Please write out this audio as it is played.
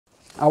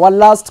Our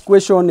last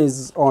question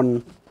is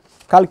on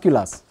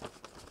calculus,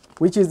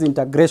 which is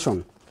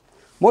integration.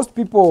 Most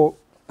people,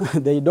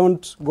 they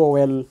don't go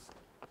well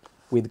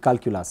with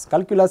calculus.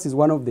 Calculus is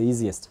one of the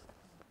easiest.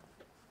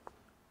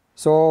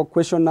 So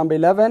question number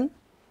 11,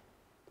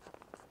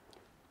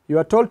 you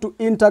are told to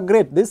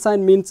integrate. This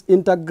sign means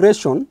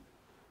integration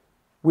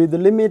with the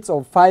limits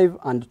of 5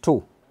 and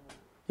 2.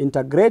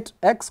 Integrate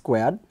x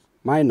squared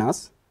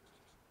minus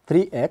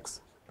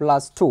 3x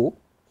plus 2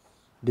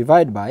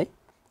 divided by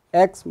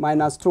x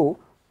minus 2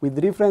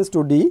 with reference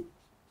to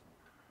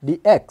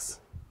dx.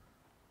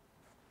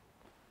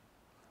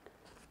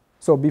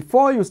 So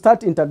before you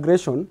start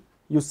integration,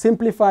 you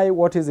simplify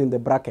what is in the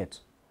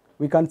bracket.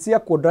 We can see a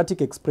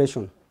quadratic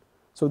expression.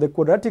 So the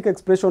quadratic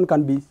expression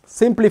can be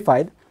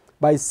simplified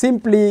by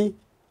simply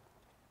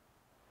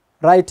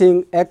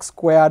writing x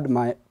squared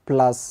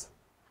plus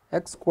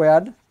x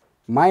squared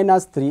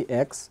minus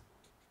 3x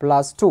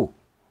plus 2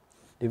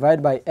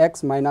 divided by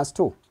x minus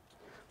 2.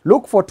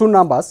 Look for two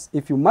numbers.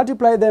 If you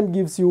multiply them,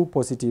 gives you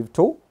positive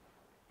 2.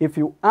 If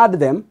you add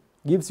them,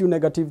 gives you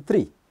negative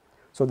 3.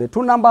 So the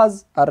two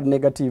numbers are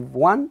negative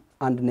 1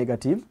 and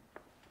negative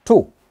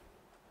 2.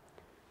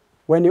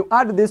 When you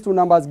add these two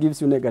numbers, gives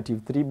you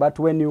negative 3, but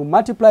when you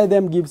multiply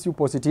them, gives you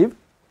positive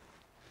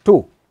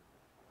 2.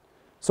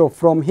 So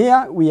from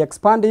here, we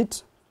expand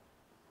it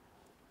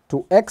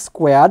to x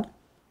squared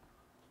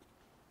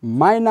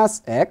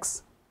minus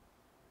x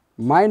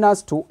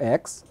minus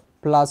 2x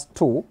plus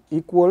 2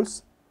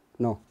 equals,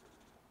 no,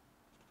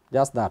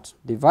 just that,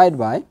 divide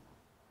by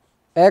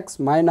x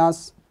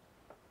minus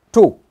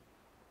 2.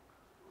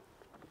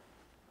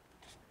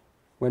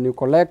 When you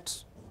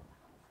collect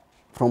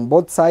from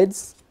both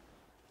sides,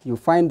 you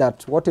find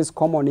that what is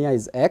common here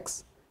is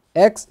x.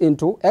 X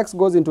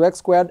goes into x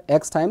squared,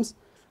 x times,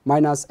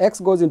 minus x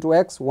goes into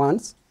x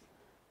once,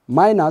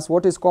 minus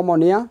what is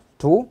common here,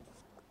 2,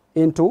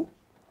 into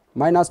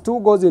minus 2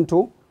 goes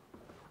into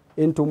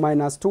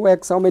minus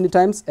 2x, how many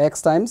times?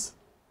 X times.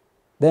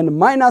 Then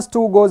minus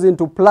 2 goes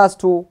into plus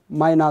 2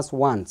 minus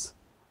 1s,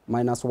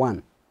 minus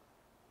 1.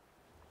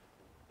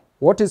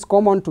 What is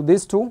common to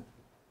these two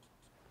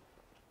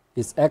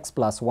is x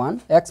plus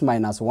 1, x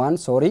minus 1,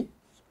 sorry,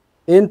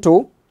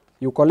 into,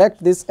 you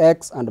collect this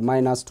x and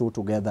minus 2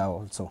 together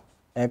also,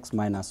 x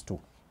minus 2.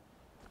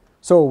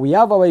 So we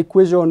have our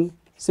equation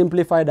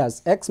simplified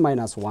as x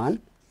minus 1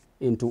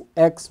 into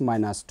x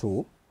minus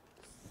 2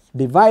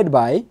 divided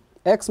by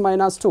x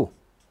minus 2.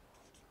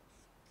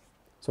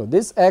 So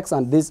this x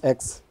and this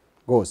x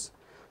goes.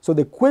 So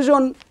the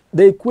equation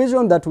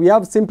that we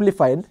have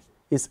simplified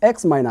is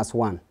x minus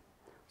 1.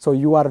 So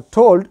you are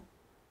told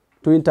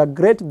to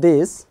integrate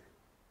this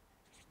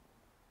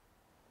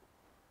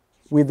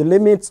with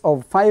limits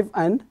of 5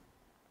 and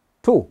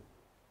 2.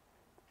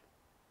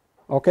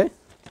 Okay?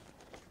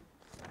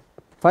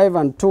 5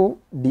 and 2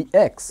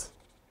 dx.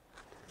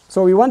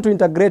 So we want to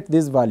integrate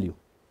this value.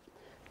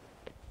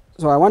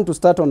 So I want to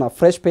start on a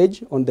fresh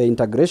page on the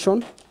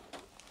integration.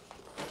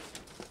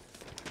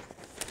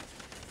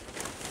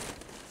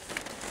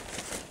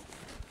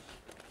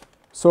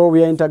 So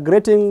we are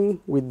integrating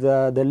with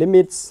the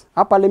limits.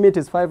 Upper limit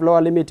is 5,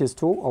 lower limit is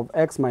 2 of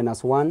x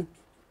minus 1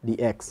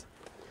 dx.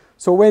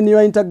 So when you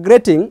are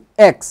integrating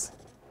x,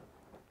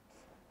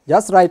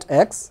 just write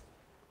x,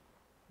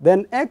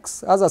 then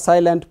x has a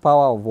silent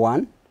power of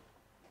 1.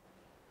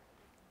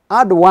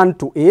 Add 1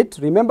 to it.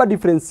 Remember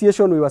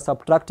differentiation, we were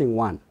subtracting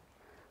 1.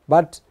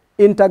 But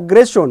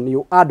integration,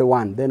 you add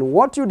 1. Then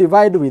what you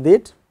divide with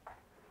it,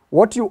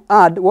 what you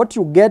add, what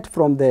you get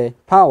from the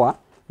power,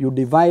 you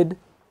divide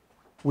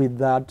with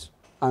that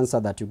answer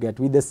that you get,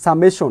 with the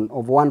summation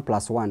of 1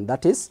 plus 1,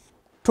 that is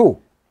 2.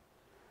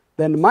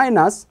 Then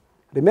minus,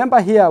 remember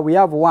here we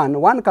have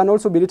 1. 1 can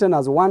also be written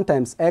as 1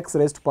 times x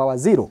raised to power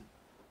 0.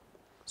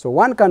 So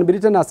 1 can be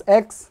written as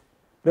x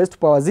raised to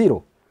power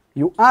 0.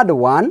 You add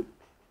 1,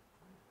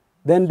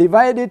 then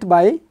divide it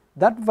by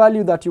that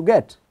value that you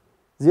get.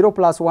 0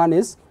 plus 1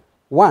 is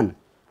 1.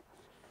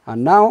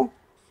 And now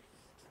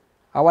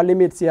our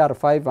limits here are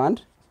 5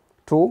 and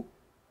 2.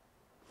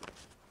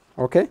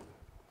 Okay,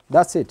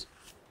 that's it.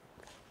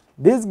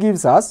 This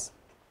gives us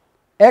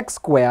x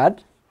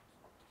squared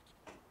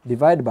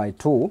divided by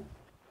 2,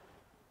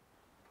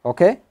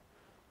 okay,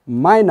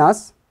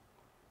 minus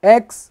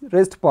x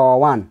raised to power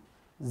 1.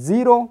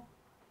 0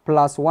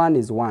 plus 1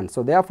 is 1.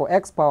 So therefore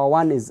x power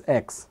 1 is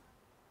x.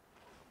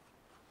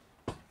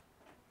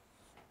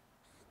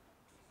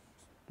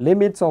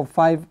 Limits of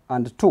 5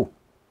 and 2.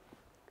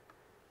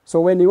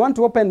 So when you want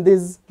to open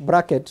this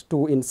bracket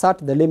to insert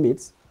the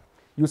limits,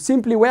 you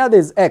simply, where there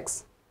is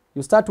x,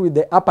 you start with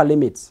the upper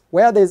limits.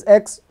 Where there is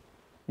x,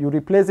 you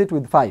replace it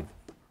with 5.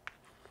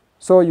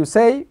 So you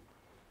say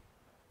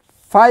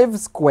 5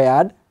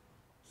 squared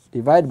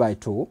divided by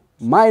 2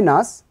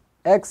 minus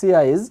x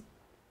here is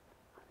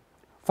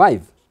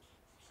 5.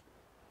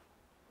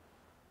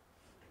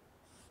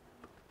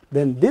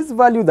 Then this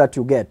value that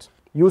you get,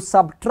 you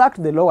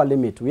subtract the lower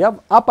limit. We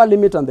have upper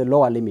limit and the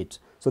lower limit.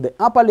 So the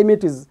upper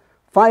limit is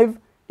 5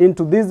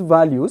 into these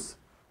values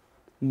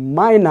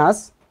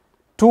minus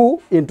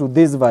 2 into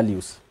these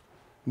values.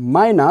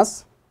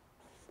 minus,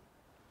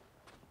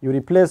 you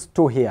replace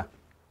 2 here.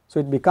 So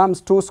it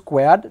becomes 2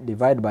 squared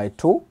divided by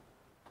 2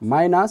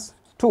 minus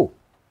 2.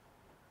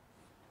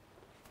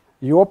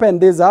 You open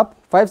this up,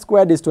 5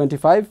 squared is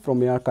 25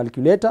 from your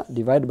calculator,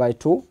 divide by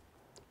 2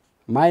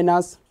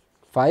 minus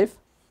 5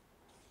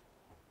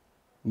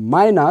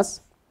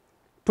 minus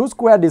 2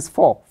 squared is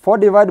 4. 4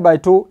 divided by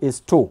 2 is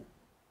 2.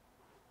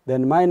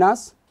 Then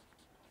minus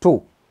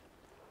 2.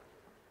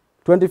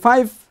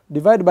 25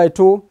 divided by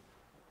 2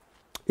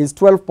 is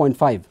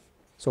 12.5.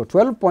 So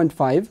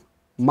 12.5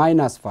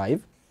 minus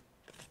 5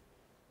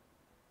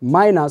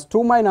 minus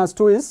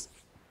 2 is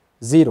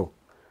 0.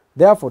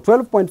 Therefore,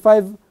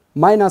 12.5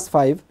 minus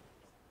 5,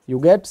 you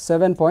get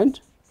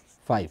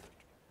 7.5.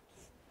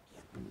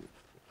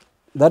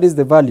 That is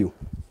the value.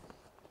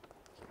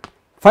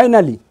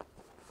 Finally,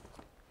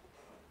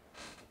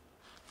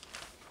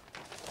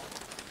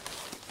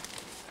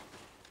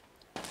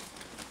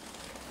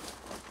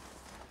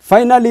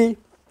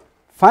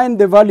 find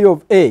the value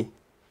of A.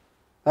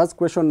 That's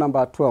question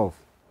number 12.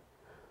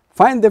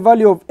 Find the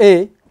value of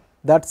A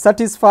that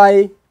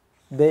satisfy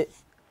the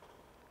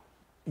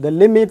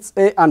limits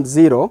A and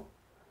 0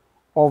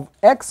 of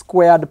x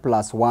squared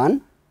plus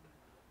 1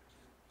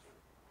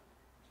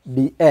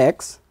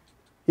 dx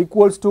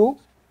equals to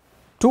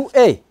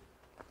 2a.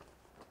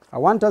 I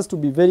want us to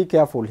be very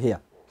careful here.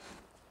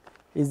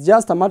 It's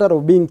just a matter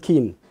of being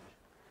keen.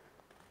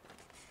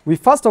 We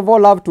first of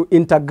all have to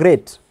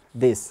integrate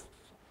this.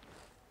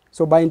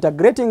 So by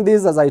integrating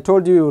this, as I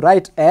told you, you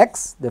write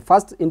x,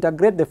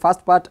 integrate the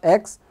first part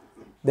x,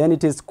 then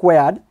it is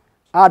squared,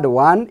 add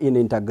 1 in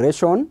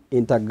integration,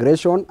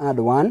 add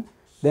 1,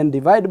 then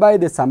divide by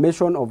the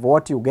summation of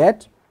what you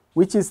get,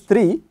 which is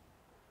 3,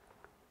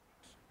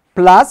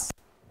 plus,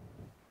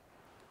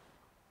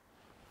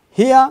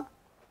 here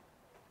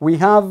we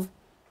have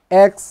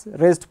x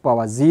raised to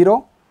power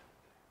 0.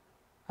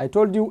 I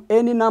told you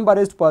any number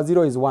raised to power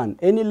 0 is 1,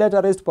 any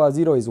letter raised to power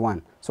 0 is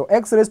 1. So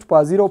x raised to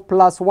power 0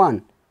 plus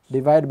 1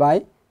 divided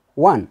by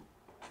 1.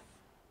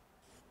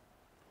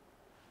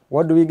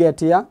 What do we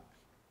get here?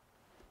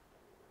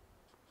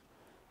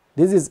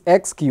 This is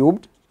x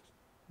cubed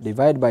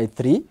divided by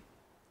 3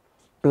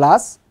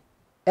 plus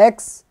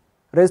x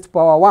raised to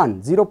power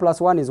 1. 0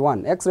 plus 1 is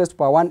 1. X raised to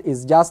power 1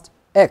 is just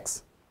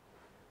x.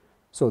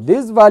 So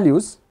these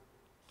values,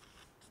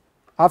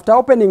 after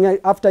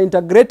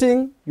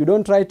integrating, you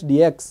don't write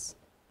dx.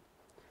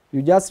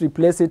 You just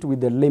replace it with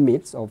the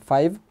limits of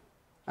 5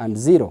 and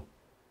 0.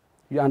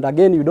 And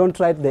again, you don't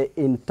write the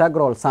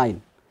integral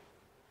sign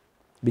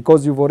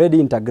because you've already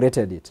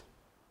integrated it.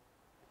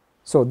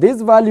 So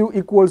this value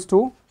equals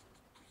to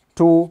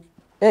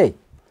 2a.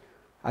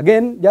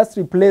 Again, just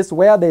replace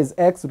where there is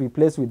x,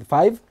 replace with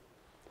 5.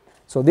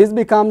 So this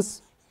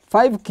becomes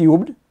 5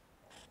 cubed,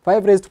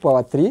 5 raised to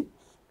power 3,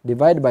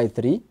 divided by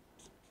 3,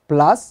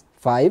 plus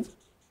 5.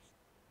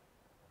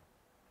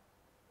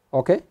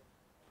 Okay.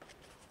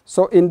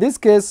 So in this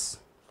case,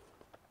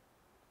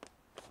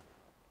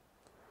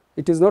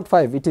 it is not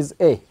 5, it is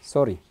a,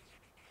 sorry.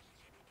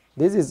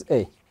 This is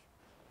a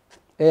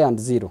and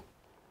 0.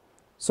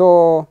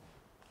 So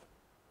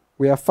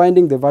we are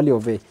finding the value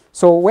of a.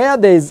 So where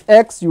there is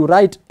x, you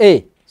write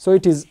a. So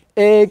it is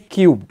a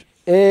cubed,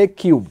 a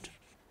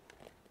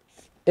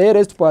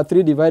raised to power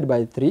 3 divided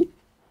by 3,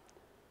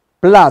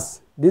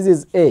 plus, this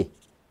is a,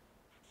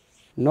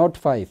 not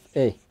 5,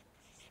 a,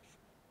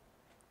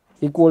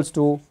 equals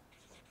to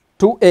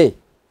 2a.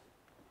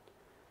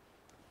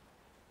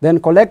 Then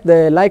collect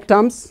the like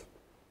terms.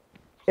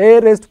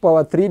 A raised to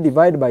power 3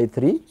 divided by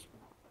 3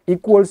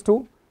 equals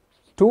to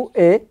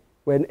 2a.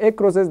 When a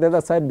crosses the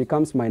other side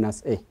becomes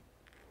minus a.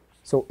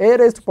 So a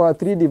raised to power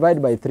 3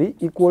 divided by 3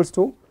 equals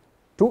to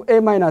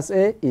 2a minus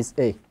a is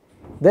a.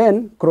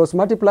 Then cross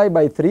multiply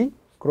by 3,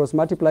 cross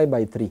multiply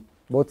by 3,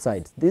 both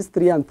sides. This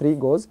 3 and 3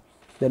 goes.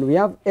 Then we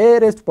have a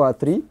raised to power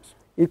 3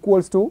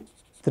 equals to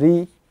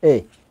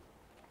 3a.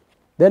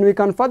 Then we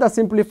can further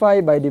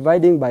simplify by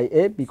dividing by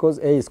a because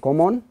a is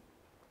common.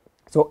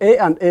 So a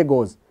and a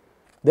goes.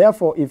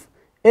 Therefore, if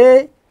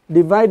a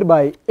divided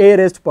by a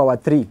raised to power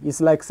 3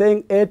 is like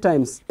saying a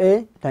times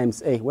a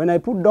times a. When I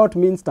put dot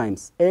means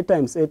times. A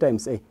times a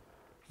times a.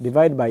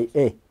 Divide by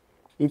a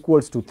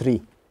equals to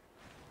 3.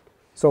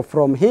 So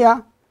from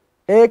here,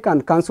 a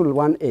can cancel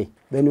 1a.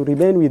 Then you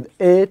remain with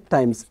a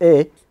times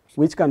a,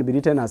 which can be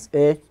written as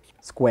a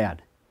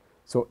squared.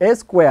 So a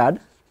squared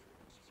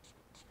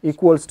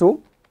equals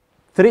to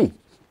 3.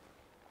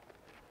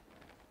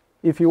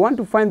 If you want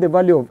to find the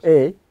value of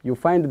a, you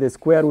find the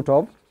square root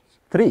of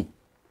 3.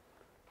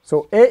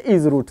 So a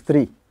is root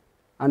 3,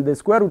 and the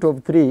square root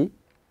of 3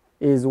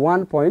 is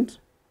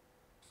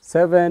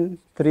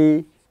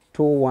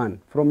 1.7321.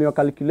 From your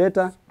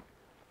calculator,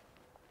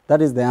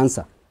 that is the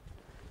answer.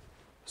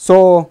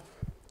 So,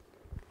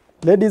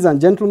 ladies and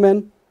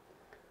gentlemen,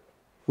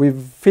 we've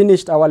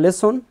finished our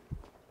lesson.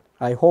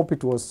 I hope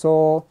it was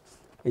so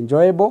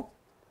enjoyable.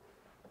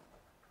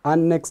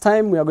 And next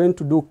time we are going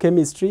to do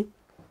chemistry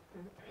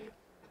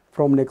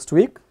from next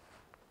week.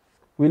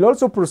 We'll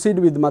also proceed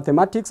with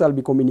mathematics. I'll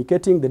be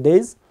communicating the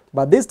days,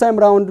 but this time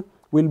round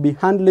will be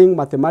handling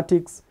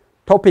mathematics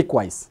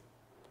topic-wise.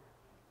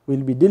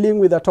 We'll be dealing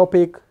with a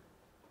topic,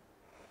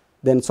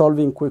 then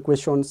solving quick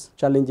questions,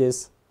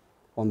 challenges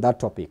on that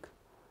topic.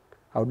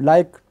 I would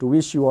like to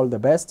wish you all the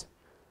best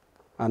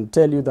and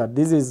tell you that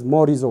this is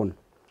more reason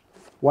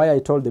why I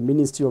told the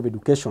Ministry of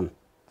Education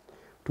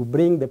to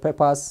bring the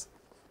papers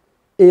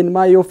in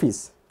my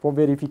office for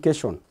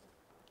verification,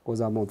 because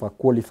I'm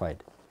overqualified.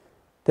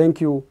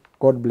 Thank you.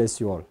 God bless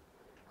you all.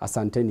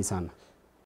 Asanteni sana.